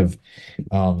kind of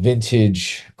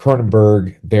vintage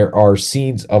Cronenberg, there are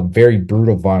scenes of very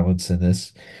brutal violence in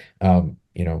this, and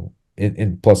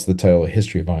plus the title,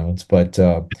 History of Violence. But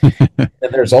and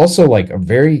there's also like a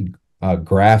very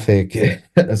graphic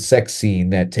sex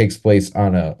scene that takes place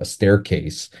on a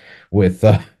staircase with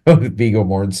Viggo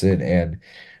Mortensen and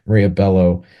Maria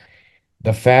Bello.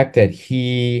 The fact that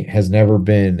he has never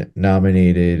been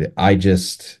nominated, I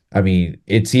mean,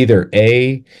 it's either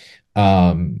A,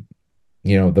 um,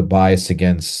 the bias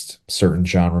against certain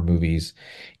genre movies.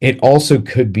 It also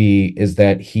could be is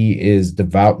that he is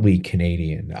devoutly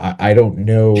Canadian. I don't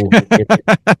know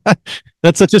if,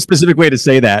 That's such a specific way to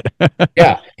say that.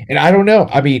 yeah, and I don't know.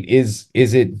 I mean, is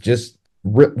it just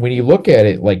when you look at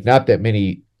it, like not that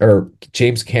many, or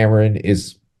James Cameron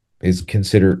is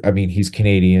considered, I mean, he's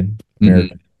Canadian,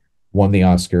 American, won the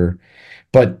Oscar,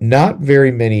 but not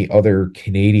very many other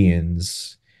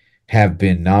Canadians have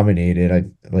been nominated. I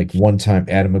like one time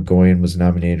Adam McGowan was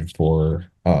nominated for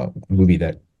a movie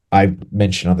that I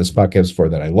mentioned on this podcast before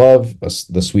that I love,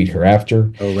 The Sweet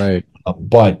Hereafter. Oh, right.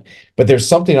 But there's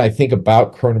something I think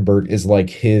about Cronenberg is like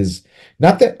his,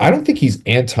 not that I don't think he's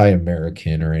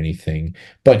anti-American or anything,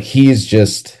 but he's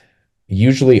just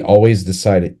usually always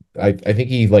decided. I think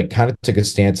he like kind of took a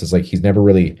stance as like he's never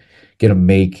really gonna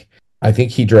make. I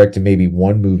think he directed maybe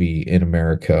one movie in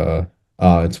America.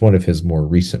 It's one of his more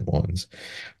recent ones.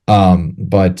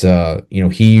 But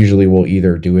he usually will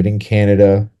either do it in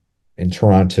Canada, in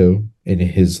Toronto, in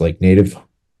his like native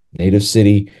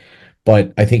city,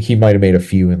 but I think he might have made a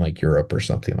few in like Europe or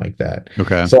something like that.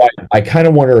 Okay. So I kind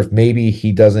of wonder if maybe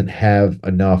he doesn't have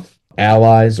enough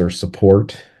allies or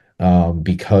support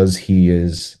because he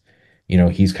is,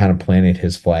 he's kind of planted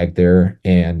his flag there,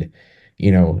 and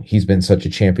he's been such a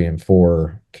champion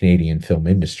for Canadian film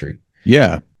industry.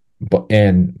 Yeah. But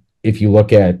and if you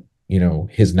look at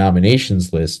his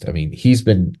nominations list, I mean,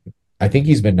 I think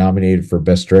he's been nominated for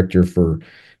Best Director for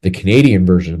the Canadian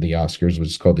version of the Oscars, which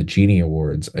is called the Genie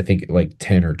Awards, I think like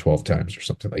 10 or 12 times or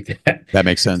something like that. That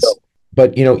makes sense. So,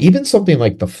 but even something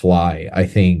like The Fly, I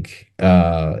think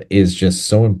is just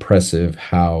so impressive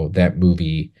how that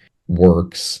movie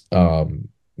works.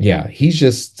 Yeah, he's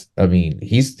just, I mean,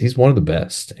 he's one of the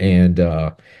best. And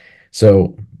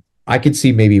so I could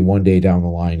see maybe one day down the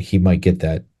line he might get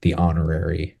the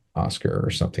honorary Oscar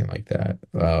or something like that.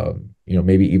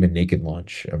 Maybe even Naked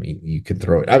Lunch. I mean, you could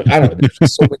throw it. I don't know. There's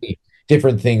just so many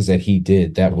different things that he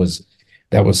did that was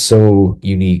so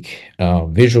unique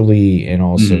visually, and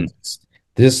also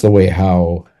this is the way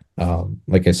how,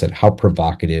 like I said, how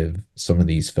provocative some of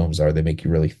these films are. They make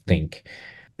you really think,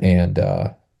 and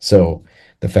so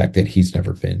the fact that he's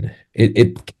never been,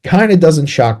 it kind of doesn't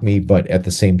shock me, but at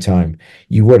the same time,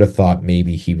 you would have thought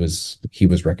maybe he was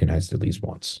recognized at least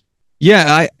once.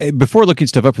 Yeah, before looking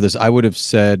stuff up for this, I would have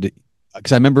said,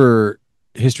 because I remember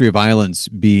History of Violence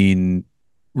being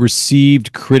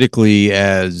received critically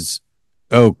as,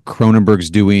 oh, Cronenberg's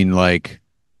doing like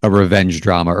a revenge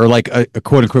drama or like a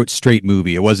quote unquote straight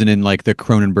movie. It wasn't in like the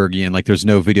Cronenbergian, like there's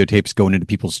no videotapes going into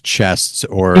people's chests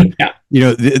or,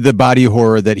 the body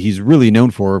horror that he's really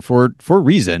known for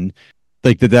reason.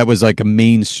 Like that was like a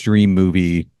mainstream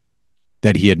movie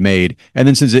that he had made. And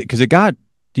then because it got,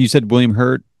 you said William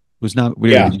Hurt was not.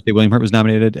 Yeah. Did you say William Hurt was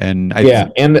nominated? And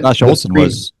and Josh Olson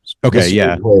was. Okay,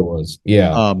 yeah.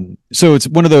 So it's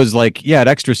one of those like, it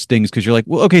extra stings because you're like,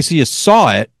 well, okay, so you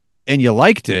saw it and you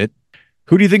liked it.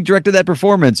 Who do you think directed that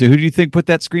performance? Or who do you think put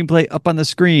that screenplay up on the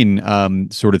screen?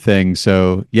 Sort of thing.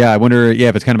 So I wonder,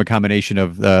 if it's kind of a combination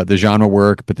of the genre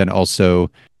work, but then also,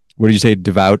 what did you say,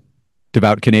 devout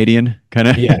Canadian kind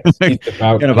of, kind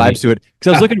of vibes to it. Because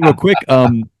I was looking real quick.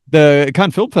 The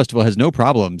Cannes Film Festival has no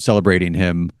problem celebrating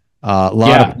him. A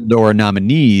lot of Palme d'Or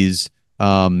nominees.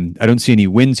 I don't see any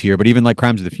wins here, but even like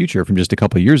Crimes of the Future from just a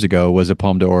couple of years ago was a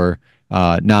Palme d'Or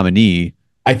nominee.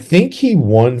 I think he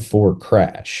won for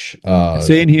Crash.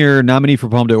 Saying here, nominee for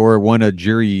Palme d'Or, won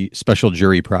a special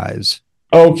jury prize.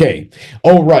 Okay.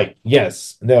 Oh, right.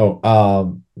 Yes. No.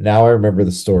 Now I remember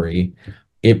the story.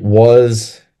 It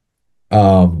was,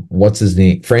 what's his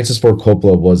name? Francis Ford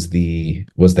Coppola was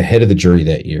the head of the jury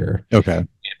that year. Okay.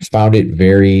 Found it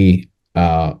very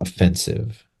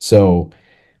offensive. So,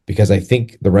 because I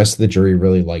think the rest of the jury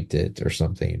really liked it or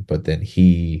something, but then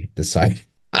he decided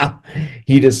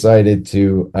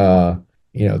to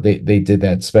they did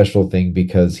that special thing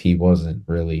because he wasn't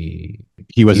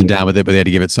down with it, but they had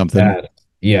to give it something.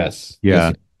 Yes.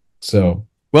 Yeah. So,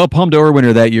 well, Palme d'Or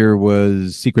winner that year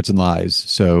was Secrets and Lies.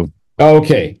 So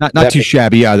okay, not too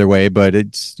shabby either way, but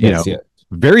it's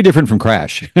very different from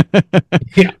Crash.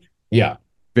 Yeah.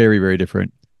 Very, very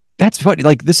different. That's funny.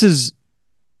 Like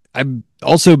I've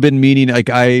also been meaning, like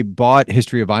I bought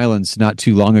History of Violence not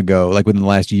too long ago, like within the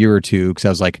last year or two, because I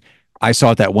was like, I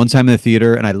saw it that one time in the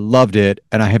theater and I loved it,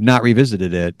 and I have not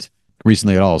revisited it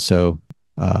recently at all. So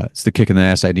it's the kick in the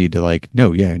ass I need to I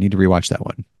need to rewatch that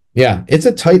one. Yeah, it's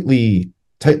a tightly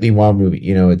wound movie.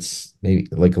 It's maybe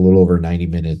like a little over 90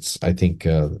 minutes, I think,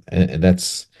 and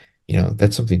that's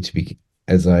something to be,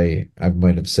 as I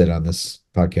might have said on this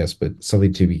podcast, but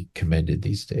something to be commended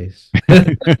these days.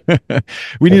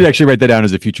 We need to actually write that down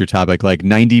as a future topic, like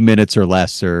 90 minutes or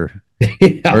less, or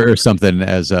Yeah. or something.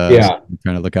 As Yeah. I'm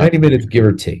trying to look up 90 minutes, give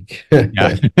or take.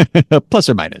 yeah. Plus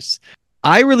or minus.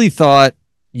 I really thought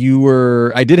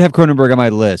I did have Cronenberg on my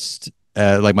list,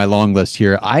 like my long list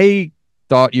here. I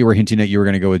thought you were hinting that you were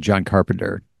going to go with John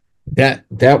Carpenter.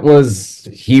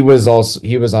 He was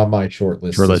on my short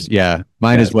list. Short list. Yeah,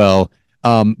 mine as well.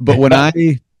 But when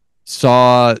I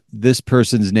saw this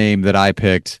person's name that I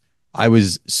picked, I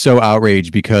was so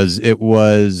outraged because it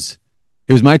was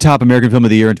my top American film of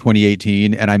the year in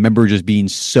 2018, and I remember just being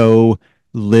so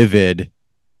livid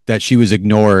that she was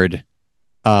ignored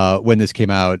when this came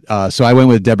out. So I went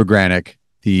with Deborah Granick,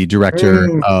 the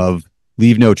director of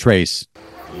Leave No Trace.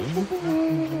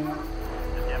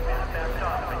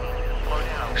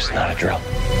 It's not a drill.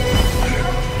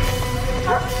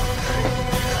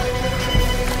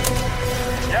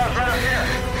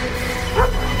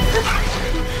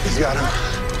 He's got him.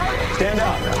 Stand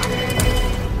up.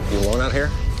 You alone out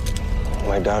here?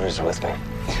 My daughter's with me.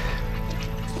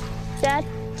 Dad?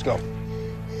 Let's go.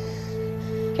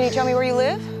 Can you tell me where you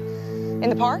live? In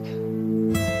the park?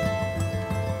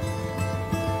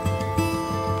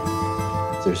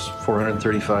 There's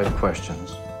 435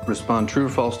 questions. Respond true or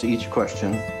false to each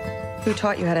question. Who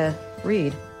taught you how to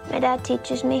read? My dad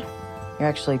teaches me. You're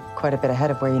actually quite a bit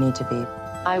ahead of where you need to be.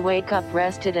 I wake up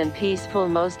rested and peaceful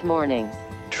most mornings.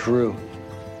 True.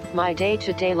 My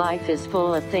day-to-day life is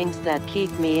full of things that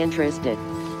keep me interested.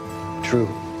 True.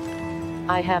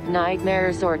 I have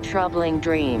nightmares or troubling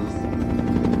dreams.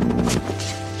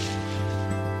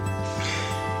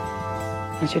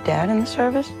 Is your dad in the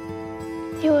service?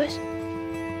 He was.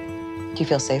 Do you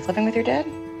feel safe living with your dad?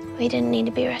 We didn't need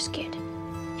to be rescued.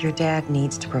 Your dad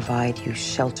needs to provide you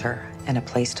shelter and a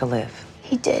place to live.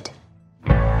 He did.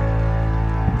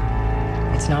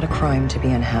 It's not a crime to be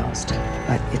unhoused,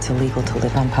 but it's illegal to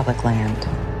live on public land.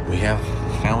 We have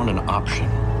found an option.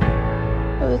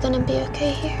 Are we gonna be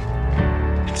okay here?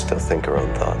 We can still think our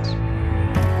own thoughts.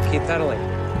 Keep pedaling.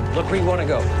 Look where you want to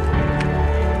go.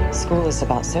 School is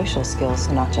about social skills,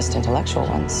 not just intellectual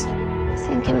ones. I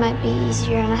think it might be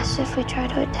easier on us if we try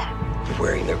to adapt. We're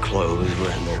wearing their clothes,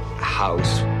 we're in their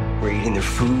house, we're eating their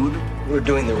food, we're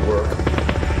doing their work.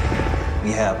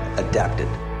 We have adapted.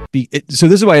 So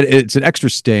this is why it's an extra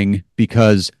sting,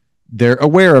 because they're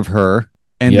aware of her,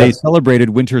 and they celebrated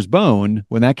Winter's Bone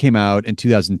when that came out in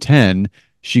 2010.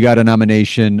 She got a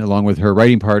nomination along with her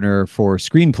writing partner for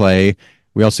screenplay.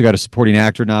 We also got a supporting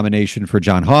actor nomination for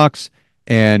John Hawkes,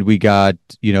 and we got,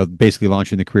 basically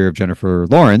launching the career of Jennifer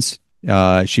Lawrence.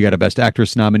 She got a Best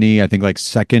Actress nominee, I think like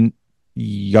second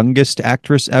youngest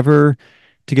actress ever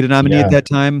to get a nominee at that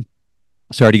time.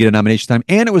 Sorry, to get a nomination time.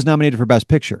 And it was nominated for Best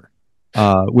Picture.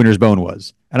 Winter's Bone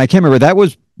was. And I can't remember,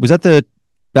 was that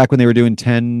back when they were doing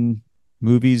 10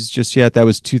 movies just yet? That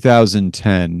was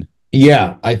 2010.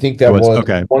 Yeah, I think that was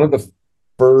okay. One of the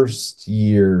first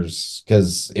years,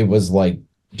 because it was like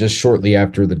just shortly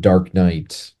after the Dark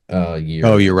Knight year.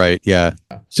 Oh, you're right. Yeah.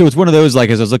 So it's one of those, like,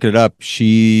 as I was looking it up,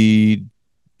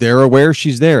 they're aware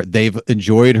she's there. They've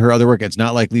enjoyed her other work. It's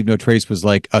not like Leave No Trace was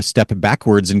like a step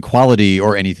backwards in quality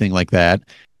or anything like that.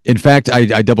 In fact,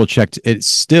 I double checked.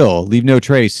 Leave No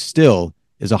Trace still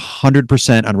is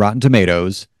 100% on Rotten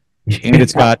Tomatoes, and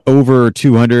it's got over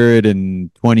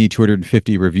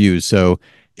 250 reviews. So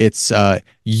it's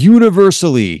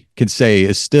universally can say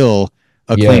is still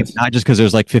acclaimed, not just because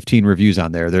there's like 15 reviews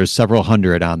on there. There's several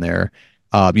hundred on there.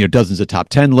 Dozens of top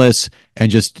 10 lists,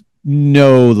 and just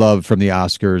no love from the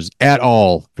Oscars at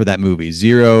all for that movie.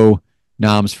 0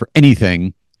 noms for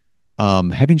anything.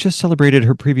 Having just celebrated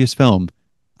her previous film.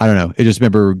 I don't know. I just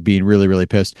remember being really, really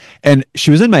pissed. And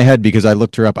she was in my head because I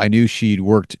looked her up. I knew she'd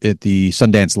worked at the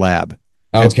Sundance Lab.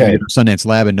 Okay. Sundance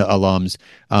Lab and alums.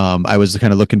 I was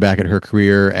kind of looking back at her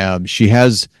career. She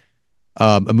has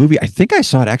a movie. I think I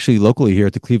saw it actually locally here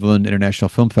at the Cleveland International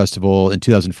Film Festival in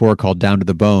 2004 called Down to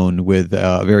the Bone, with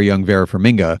a very young Vera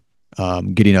Farmiga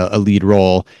getting a lead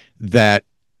role. That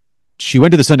she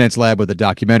went to the Sundance Lab with a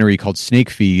documentary called Snake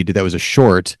Feed that was a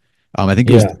short. I think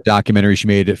it was the documentary she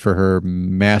made for her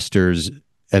master's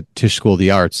at Tisch School of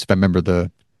the Arts, if I remember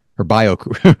her bio off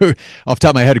the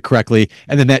top of my head correctly.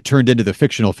 And then that turned into the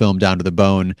fictional film Down to the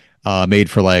Bone, made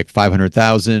for like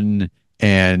 $500,000,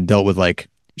 and dealt with like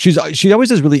she always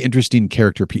does really interesting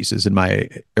character pieces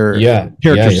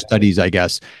character studies, I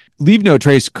guess. Leave No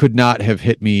Trace could not have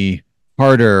hit me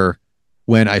harder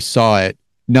when I saw it,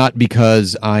 not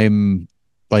because I'm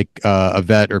like a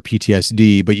vet or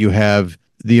PTSD, but you have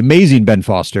the amazing Ben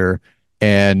Foster,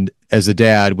 and as a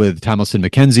dad with Thomasin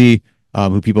McKenzie,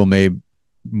 who people may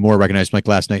more recognized from like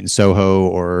Last Night in Soho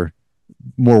or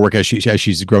more work as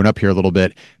she's grown up here a little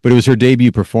bit. But it was her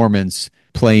debut performance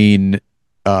playing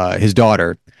his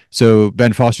daughter. So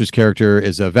Ben Foster's character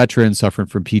is a veteran suffering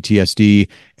from PTSD,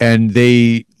 and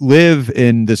they live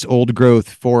in this old growth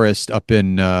forest up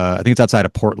in I think it's outside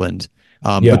of Portland.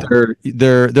 But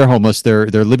they're homeless. They're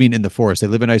living in the forest. They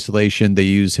live in isolation. They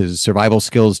use his survival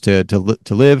skills to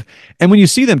live. And when you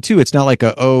see them too, it's not like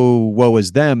a oh woe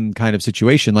is them kind of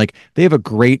situation. Like they have a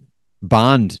great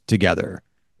bond together.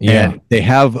 Yeah, and they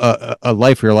have a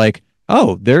life where you're like,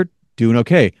 oh, they're doing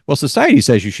okay. Well, society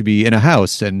says you should be in a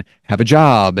house and have a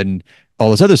job and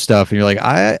all this other stuff, and you're like,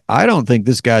 I don't think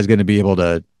this guy's going to be able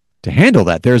to handle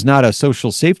that. There's not a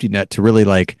social safety net to really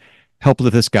like help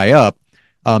lift this guy up.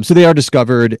 So they are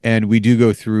discovered, and we do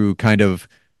go through kind of,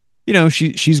 you know,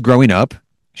 she's growing up.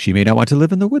 She may not want to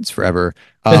live in the woods forever.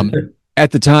 At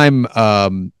the time,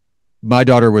 my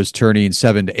daughter was turning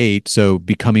 7 to 8, so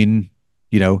becoming,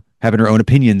 you know, having her own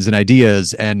opinions and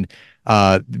ideas, and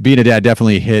being a dad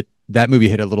definitely that movie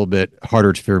hit a little bit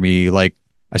harder for me. Like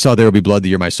I saw There Will Be Blood the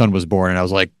year my son was born, and I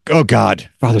was like, oh God,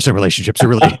 father-son relationships are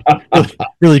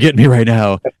really getting me right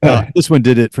now. This one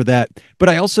did it for that. But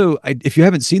I also, if you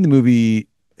haven't seen the movie,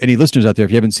 any listeners out there,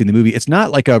 if you haven't seen the movie, it's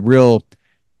not like a real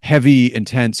heavy,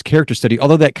 intense character study,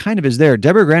 although that kind of is there.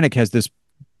 Deborah Granick has this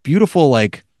beautiful,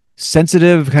 like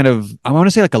sensitive kind of, I want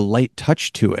to say like a light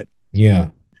touch to it. Yeah.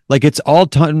 Like it's all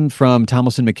done from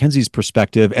Thomasin McKenzie's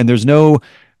perspective, and there's no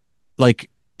like,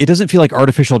 it doesn't feel like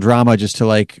artificial drama just to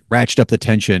like ratchet up the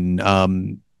tension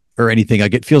or anything.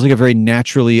 Like it feels like a very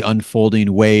naturally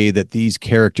unfolding way that these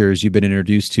characters you've been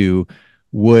introduced to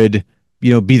would,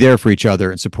 you know, be there for each other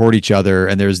and support each other.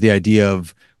 And there's the idea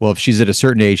of, well, if she's at a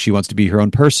certain age, she wants to be her own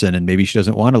person, and maybe she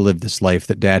doesn't want to live this life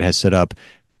that dad has set up.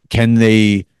 Can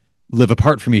they live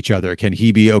apart from each other? Can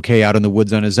he be okay out in the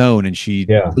woods on his own, and she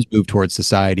does move towards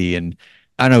society? And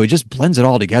I don't know, it just blends it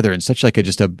all together in such like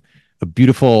a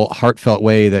beautiful, heartfelt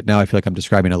way that now I feel like I'm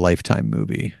describing a Lifetime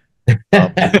movie.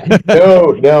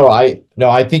 No,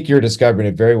 I think you're describing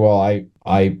it very well.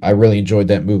 I really enjoyed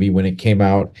that movie when it came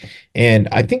out, and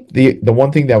I think the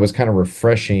one thing that was kind of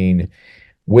refreshing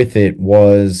with it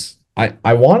was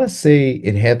I want to say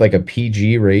it had like a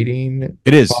PG rating.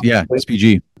 It is, yeah, it's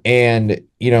PG. And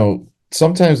you know,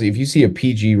 sometimes if you see a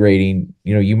PG rating,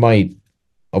 you know, you might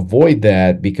avoid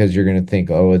that because you're going to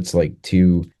think, oh, it's like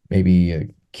too maybe a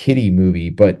kiddie movie,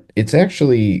 but it's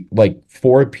actually like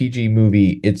for a PG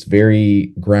movie, it's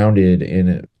very grounded in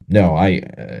it. No,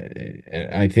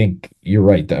 I think you're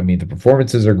right. I mean, the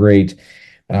performances are great.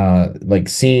 Like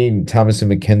seeing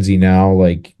Thomasin McKenzie now,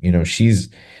 like, you know, she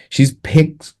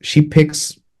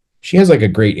has like a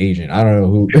great agent. I don't know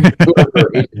who her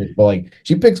agent is, but like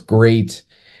she picks great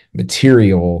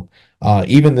material.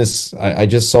 Even this, I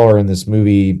just saw her in this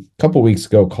movie a couple weeks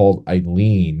ago called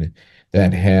Eileen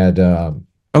that had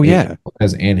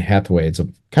as Anne Hathaway. It's a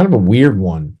kind of a weird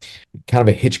one, kind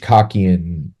of a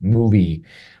Hitchcockian movie,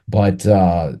 but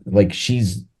like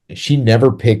she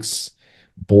never picks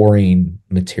boring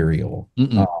material.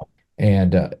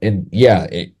 And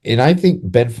I think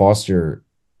Ben Foster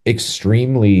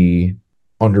extremely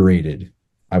underrated,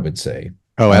 I would say.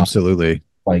 Oh, absolutely.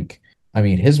 Like, I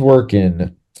mean, his work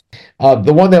in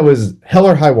the one that was Hell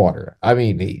or High Water. I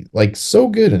mean, he, like, so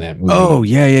good in that movie. Oh,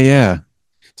 yeah.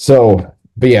 So,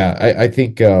 but yeah, I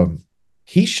think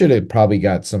he should have probably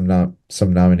got some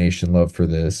nomination love for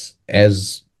this,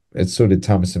 as so did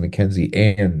Thomasin McKenzie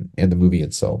and the movie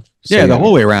itself. So, yeah, the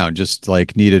whole way around just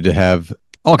like needed to have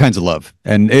all kinds of love.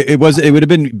 And it would have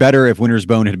been better if Winter's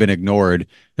Bone had been ignored.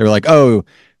 They were like, oh,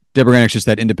 Deborah Granick's just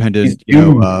that independent,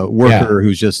 worker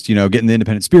who's just, getting the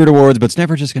Independent Spirit Awards, but it's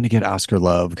never just going to get Oscar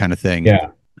love kind of thing.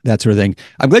 Yeah. That sort of thing.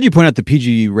 I'm glad you point out the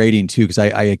PG rating too, because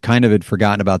I kind of had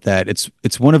forgotten about that.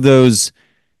 It's one of those,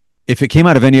 if it came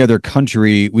out of any other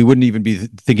country, we wouldn't even be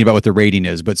thinking about what the rating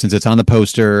is. But since it's on the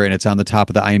poster and it's on the top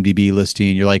of the IMDb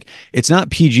listing, you're like, it's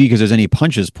not PG because there's any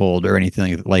punches pulled or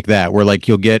anything like that. Where like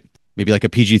you'll get maybe like a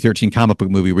PG-13 comic book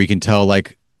movie where you can tell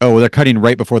like, oh, they're cutting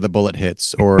right before the bullet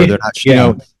hits, or they're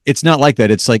not. It's not like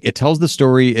that. It's like it tells the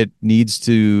story it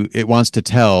wants to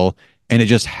tell, and it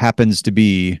just happens to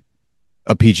be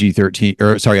a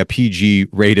a PG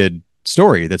rated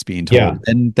story that's being told,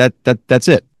 and that's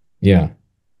it. Yeah.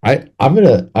 I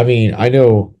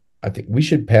think we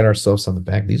should pat ourselves on the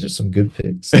back. These are some good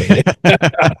picks.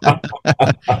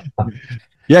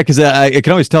 Yeah, because I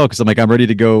can always tell, because I'm ready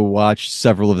to go watch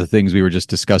several of the things we were just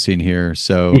discussing here.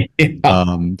 So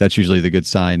that's usually the good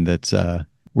sign that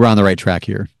we're on the right track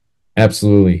here.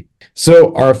 Absolutely.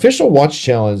 So our official Watch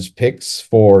Challenge picks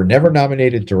for never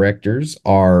nominated directors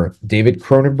are David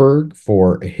Cronenberg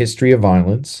for A History of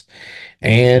Violence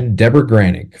and Deborah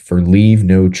Granick for Leave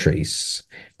No Trace.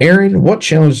 Aaron, what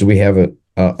challenge do we have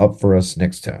up for us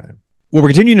next time? Well, we're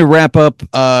continuing to wrap up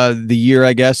the year,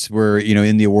 I guess. We're,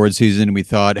 in the award season. We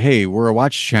thought, hey, we're a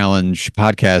Watch Challenge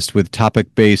podcast with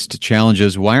topic-based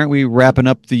challenges. Why aren't we wrapping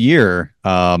up the year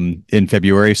in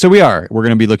February? So we are. We're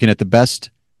going to be looking at the best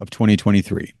of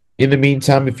 2023. In the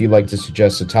meantime, if you'd like to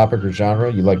suggest a topic or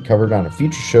genre you'd like covered on a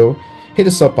future show, hit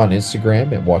us up on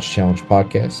Instagram at Watch Challenge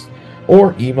Podcast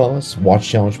or email us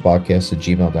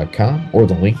watchchallengepodcast@gmail.com or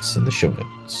the links in the show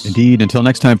notes. Indeed. Until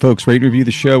next time, folks, rate and review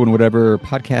the show in whatever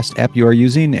podcast app you are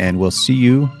using, and we'll see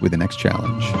you with the next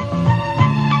challenge.